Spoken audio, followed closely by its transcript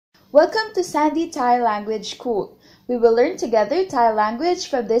Welcome to Sandee Thai Language School. We will learn together Thai language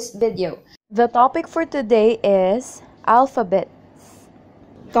from this video. The topic for today is alphabets.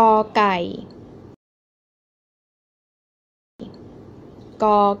 กอไก่ก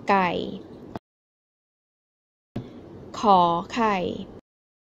อไก่ขอไข่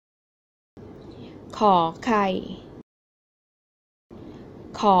ขอไข่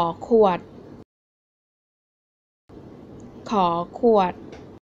ขอขวดขอขวด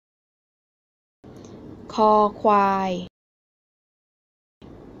คอควาย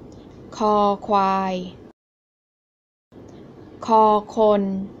คอควายคอคน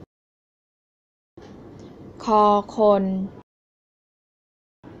คอคน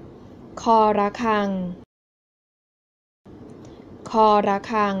คอระฆังคอระ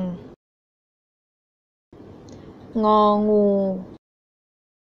ฆังงองู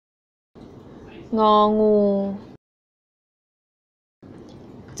งองู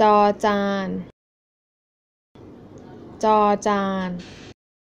จอจานจอจาน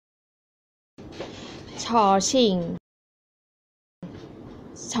ชอชิง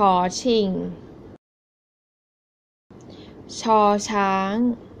ชอชิงชอช้าง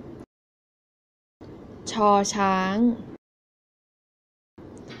ชอช้าง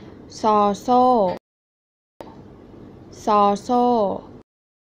ซอโซ่ซอโซ่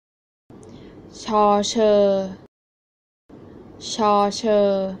ชอเชอชอเชอ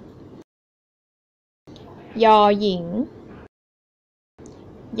ยอหญิง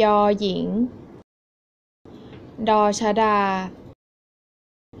ยอหญิงดอชดา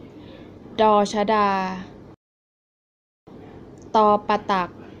ดอชดาตอปะตัก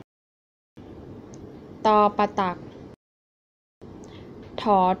ตอปะตักถ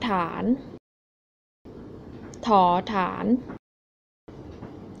อฐานถอฐาน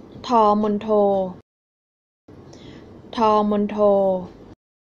ทอมนโททอมนโท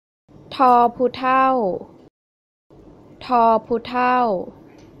ทอผู้เฒ่าทอผู้เฒ่า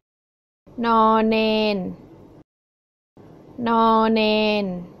นอเนนนอเนน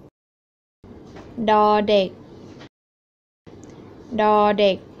ดอเด็กดอเ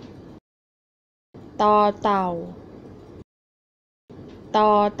ด็กตอเต่าตอ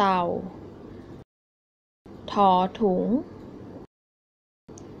เต่าถอถุง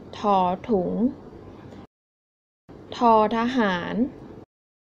ถอถุงทอทหาร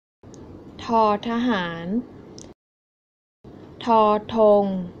ทอทหารทอธง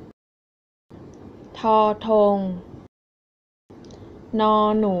ทอธงนอ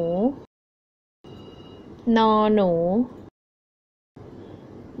หนูนอหนู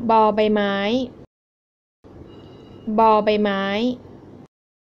บอใบไม้บอใบไม้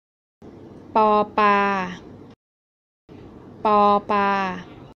ปอปลาปอปลา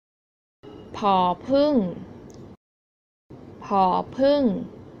ผอพึ่งผอพึ่ง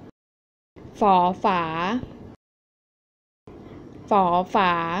ฝอฝาฝอฝ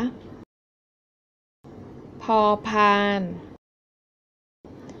าพอพาน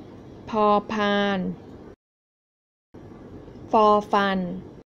พอพานฟอฟัน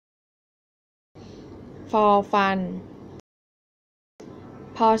ฟอฟัน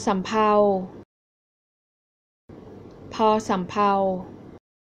พอสำเภาพอสำเภา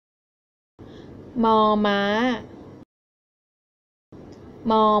มอม้า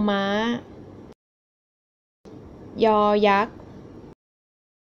มอม้ายอยักษ์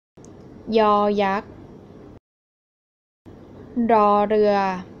ยอยักษ์รอเรือ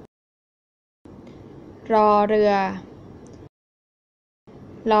รอเรือ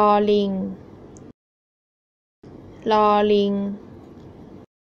ลอลิงลอลิง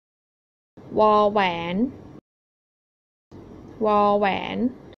วอแหวนวอแหวน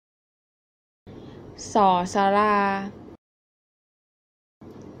สอสารา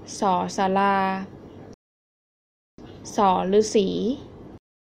สอสาราสอฤาษี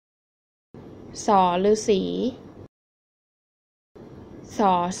สอฤาษีส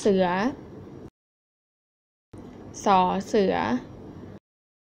อเสือสอเสือ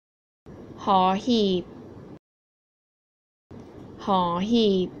หอหีบหอหี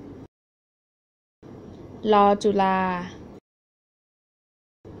บลอจุฬา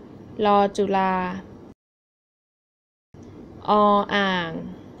ลอจุฬาออ่าง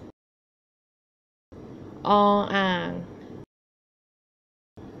ออ่าง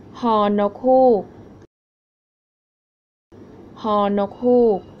ฮอนกฮูกฮอนกฮู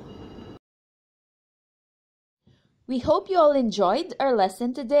ก We hope you all enjoyed our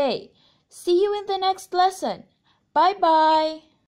lesson today. See you in the next lesson. Bye bye.